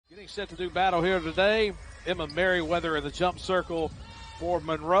Getting set to do battle here today. Emma Merriweather in the jump circle for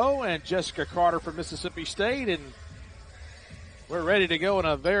Monroe and Jessika Carter from Mississippi State. And we're ready to go in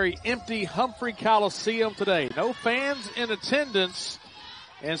a very empty Humphrey Coliseum today. No fans in attendance.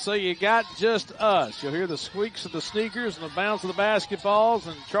 And so you got just us. You'll hear the squeaks of the sneakers and the bounce of the basketballs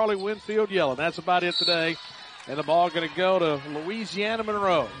and Charlie Winfield yelling. That's about it today. And the ball going to go to Louisiana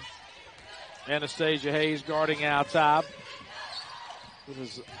Monroe. Anastasia Hayes guarding out top. This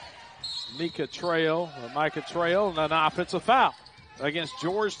is Micah Trail, and an offensive foul against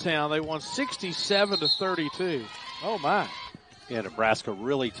Georgetown. They won 67-32. Oh, my. Yeah, Nebraska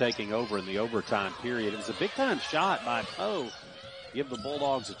really taking over in the overtime period. It was a big-time shot by Powe. Give the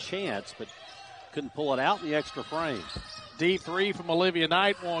Bulldogs a chance, but couldn't pull it out in the extra frame. Deep three from Olivia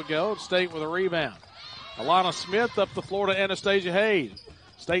Knight won't go. State with a rebound. Alana Smith up the floor to Anastasia Hayes.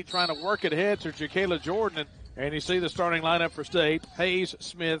 State trying to work it ahead to JerKaila Jordan. And you see the starting lineup for State. Hayes,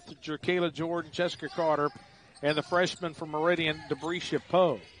 Smith, JerKaila Jordan, Jessika Carter, and the freshman from Meridian, Debreasha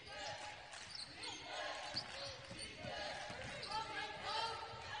Powe.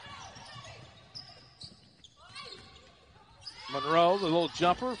 Monroe, the little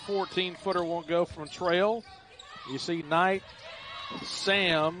jumper, 14-footer won't go from Trail. You see Knight,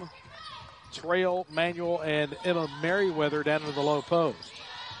 Sam, Trail, Manuel, and Emma Merriweather down to the low post.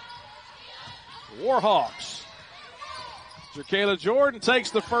 Warhawks. JerKaila Jordan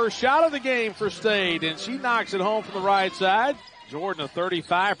takes the first shot of the game for State, and she knocks it home from the right side. Jordan, a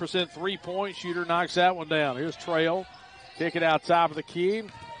 35% three-point shooter, knocks that one down. Here's Trail. Kick it out top of the key.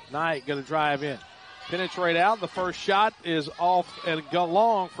 Knight going to drive in. Penetrate out. The first shot is off and go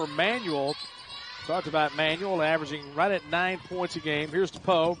long for Manuel. Talked about Manuel averaging right at 9 points a game. Here's to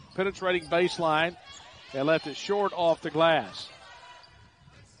Powe. Penetrating baseline. They left it short off the glass.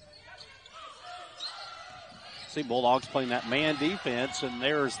 See Bulldogs playing that man defense, and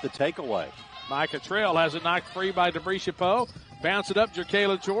there's the takeaway. Micah Trail has it knocked free by Debreasha Powe. Bounce it up,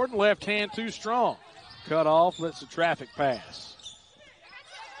 JerKaila Jordan. Left hand too strong. Cut off, lets the traffic pass.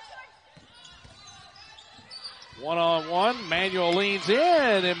 One-on-one. Manuel leans in,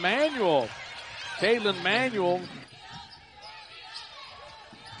 and Caitlin Manuel.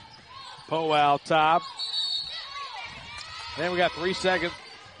 Powe out top. Then we got 3 seconds.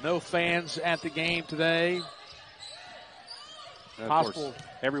 No fans at the game today. Of course,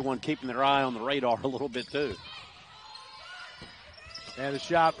 everyone keeping their eye on the radar a little bit too. And the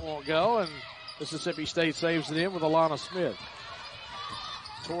shot won't go, and Mississippi State saves it in with Alana Smith.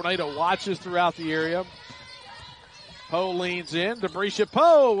 Tornado watches throughout the area. Powe leans in. Debreasha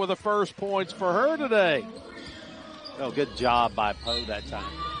Powe with the first points for her today. Oh, good job by Powe that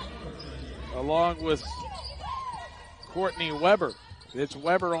time. Along with Kourtney Weber. It's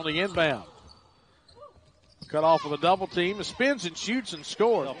Weber on the inbound. Cut off with a double team. Spins and shoots and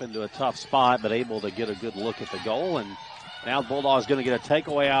scores. Up into a tough spot, but able to get a good look at the goal. And now the Bulldogs going to get a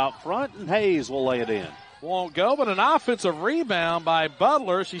takeaway out front, and Hayes will lay it in. Won't go, but an offensive rebound by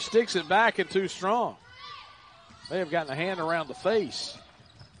Butler. She sticks it back and too strong. They have gotten a hand around the face.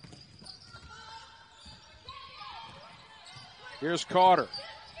 Here's Carter.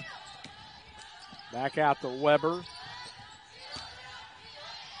 Back out to Weber.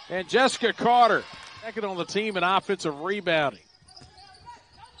 And Jessika Carter, second on the team in offensive rebounding.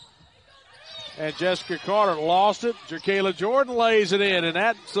 And Jessika Carter lost it. JerKaila Jordan lays it in, and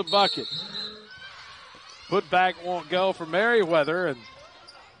that's a bucket. Put back won't go for Merriweather, and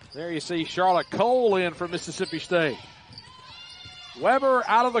there you see Charlotte Cole in for Mississippi State. Weber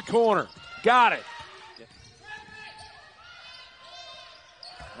out of the corner. Got it.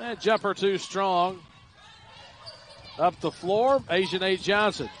 That jumper too strong. Up the floor, Asianae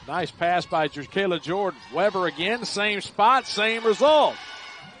Johnson. Nice pass by JerKaila Jordan. Weber again, same spot, same result.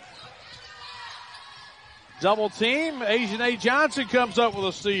 Double team, Asianae Johnson comes up with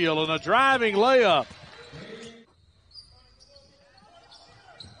a steal and a driving layup.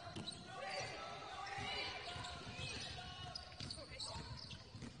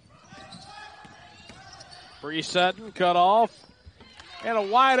 Bree Sutton cut off. And a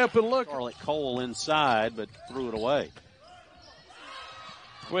wide open look. Charlotte Cole inside, but threw it away.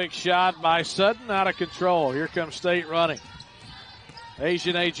 Quick shot by Sutton, out of control. Here comes State running.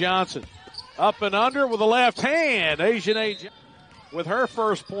 Asianae Johnson up and under with the left hand. Asianae with her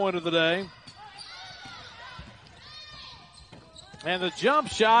first point of the day. And the jump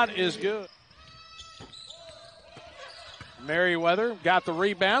shot is good. Merriweather got the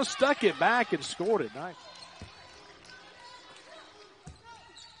rebound, stuck it back, and scored it. Nice.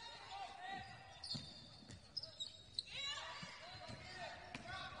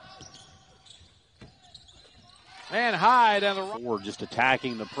 And high down the right. We're just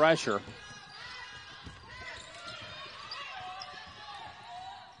attacking the pressure.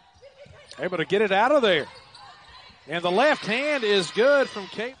 Able to get it out of there. And the left hand is good from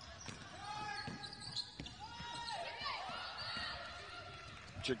Kate.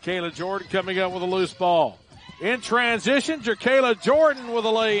 JerKaila Jordan coming up with a loose ball. In transition, JerKaila Jordan with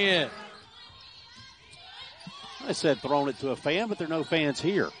a lay-in. I said throwing it to a fan, but there are no fans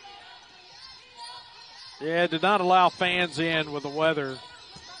here. Yeah, did not allow fans in with the weather.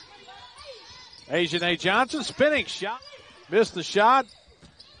 Asianae Johnson spinning shot. Missed the shot.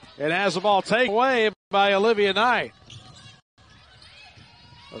 And has the ball taken away by Olivia Knight.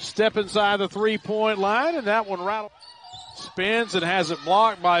 A step inside the three-point line, and that one rattled. Spins and has it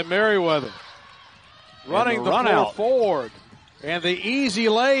blocked by Merriweather. Running the floor forward. And the easy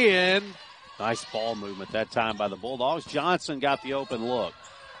lay-in. Nice ball movement that time by the Bulldogs. Johnson got the open look.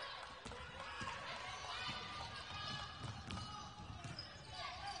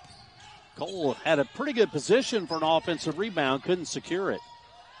 Cole had a pretty good position for an offensive rebound, couldn't secure it.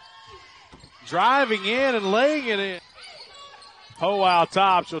 Driving in and laying it in. Powe out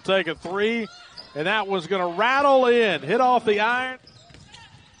top, she'll take a three, and that one's going to rattle in, hit off the iron.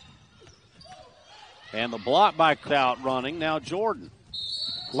 And the block by out running, now Jordan.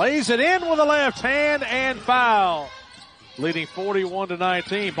 Lays it in with the left hand and foul. Leading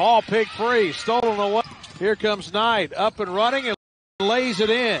 41-19. Ball picked free, stolen away. Here comes Knight, up and running and lays it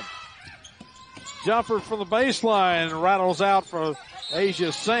in. Jumper from the baseline rattles out for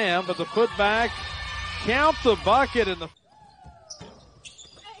Asia Sam, but the putback, count the bucket in the.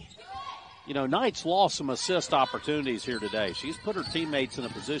 You know, Knight's lost some assist opportunities here today. She's put her teammates in a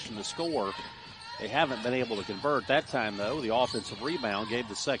position to score. They haven't been able to convert that time, though. The offensive rebound gave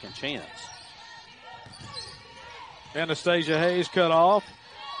the second chance. Anastasia Hayes cut off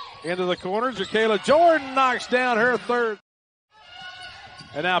into the corner. JerKaila Jordan knocks down her third.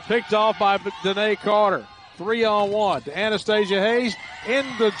 And now picked off by Danae Carter. 3-on-1 to Anastasia Hayes.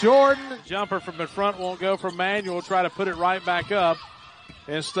 Into Jordan. Jumper from in front won't go for Manuel. Try to put it right back up.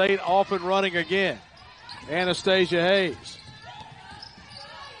 And State off and running again. Anastasia Hayes.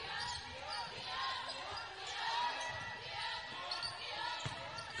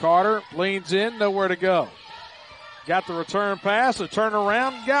 Carter leans in, nowhere to go. Got the return pass, a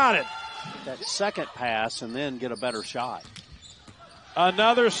turnaround, got it. That second pass and then get a better shot.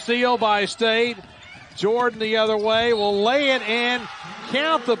 Another steal by State. Jordan the other way will lay it in,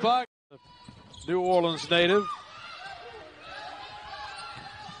 count the bucket. New Orleans native.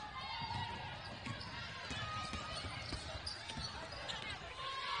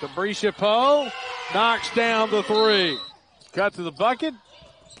 Debreasha Powe knocks down the three. Cut to the bucket.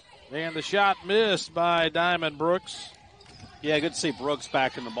 And the shot missed by Diamond Brooks. Yeah, good to see Brooks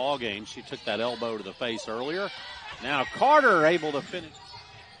back in the ball game. She took that elbow to the face earlier. Now Carter able to finish.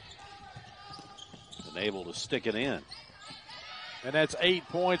 And able to stick it in. And that's 8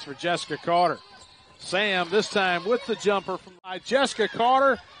 points for Jessika Carter. Sam this time with the jumper from Jessika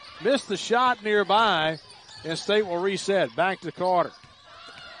Carter. Missed the shot nearby. And State will reset. Back to Carter.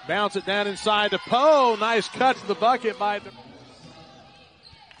 Bounce it down inside to Powe. Nice cut to the bucket by the.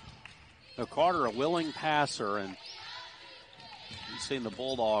 Now Carter, a willing passer, and you've seen the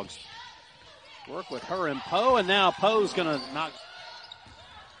Bulldogs work with her and Powe, and now Poe's going to knock.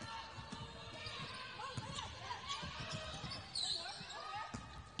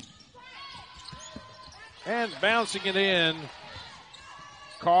 And bouncing it in,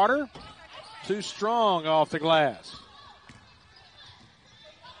 Carter, too strong off the glass.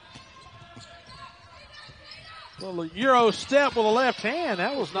 Well, a Euro step with a left hand.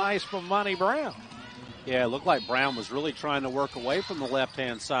 That was nice from Monty Brown. Yeah, it looked like Brown was really trying to work away from the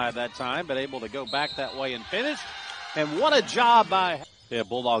left-hand side that time, but able to go back that way and finish. And what a job by... Yeah,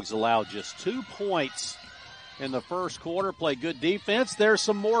 Bulldogs allowed just 2 points in the first quarter. Play good defense. There's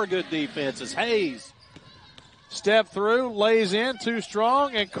some more good defenses. Hayes. Step through, lays in, too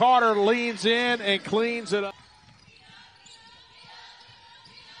strong, and Carter leans in and cleans it up.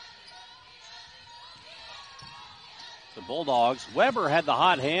 The Bulldogs. Weber had the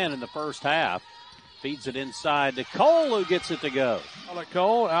hot hand in the first half. Feeds it inside to Cole, who gets it to go.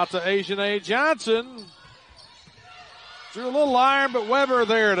 Cole out to Asianae Johnson. Threw a little iron, but Weber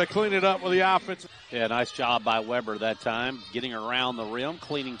there to clean it up with the offense. Yeah, nice job by Weber that time, getting around the rim,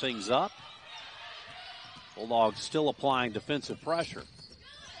 cleaning things up. Bulldogs still applying defensive pressure.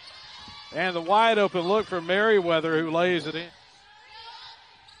 And the wide open look for Merriweather, who lays it in.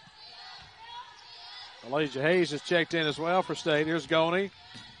 Elijah Hayes has checked in as well for State. Here's Goney.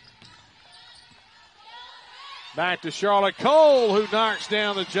 Back to Charlotte Cole, who knocks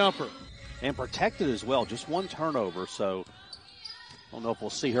down the jumper. and protected as well. Just one turnover, so I don't know if we'll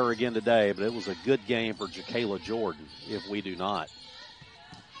see her again today, but it was a good game for JerKaila Jordan if we do not.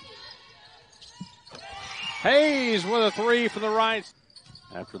 Hayes with a three from the right.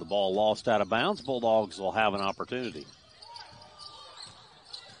 After the ball lost out of bounds, Bulldogs will have an opportunity.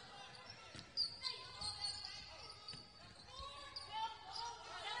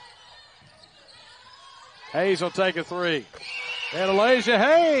 Hayes will take a three. And Alasia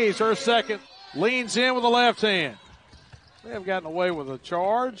Hayes, her second, leans in with the left hand. They have gotten away with a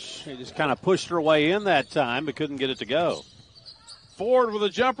charge. She just kind of pushed her way in that time, but couldn't get it to go. Ford with a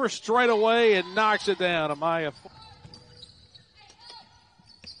jumper straight away and knocks it down. Amaya.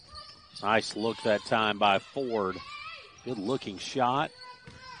 Nice look that time by Ford. Good looking shot.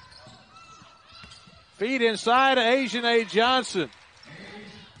 Feed inside to Asianae Johnson.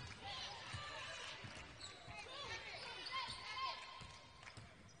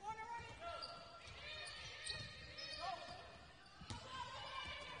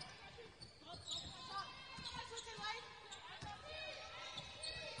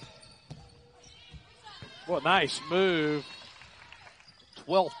 What a nice move.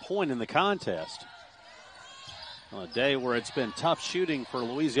 12th point in the contest. On a day where it's been tough shooting for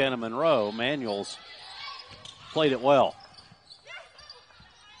Louisiana Monroe, Manuel's played it well.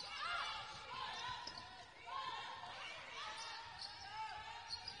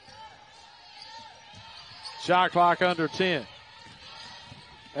 Shot clock under 10.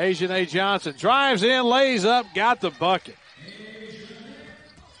 Asianae Johnson drives in, lays up, got the bucket.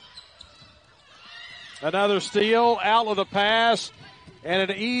 Another steal, out with a pass, and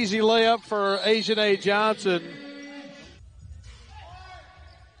an easy layup for Asianae Johnson.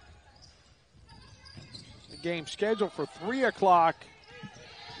 The game scheduled for 3 o'clock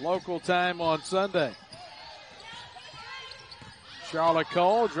local time on Sunday. Charlotte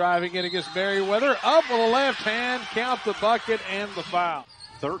Cole driving in against Merriweather. Up with the left hand, count the bucket and the foul.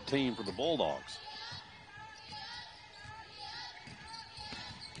 13 for the Bulldogs.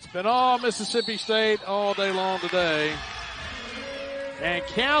 Been all Mississippi State all day long today. And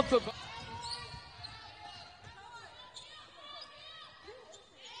count the...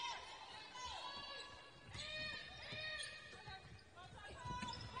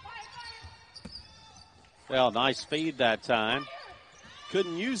 Well, nice feed that time.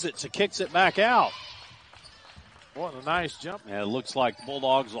 Couldn't use it, so kicks it back out. What a nice jump. And it looks like the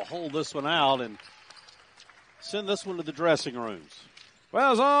Bulldogs will hold this one out and send this one to the dressing rooms.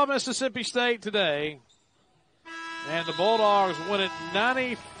 Well, it's all Mississippi State today. And the Bulldogs win it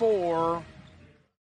 94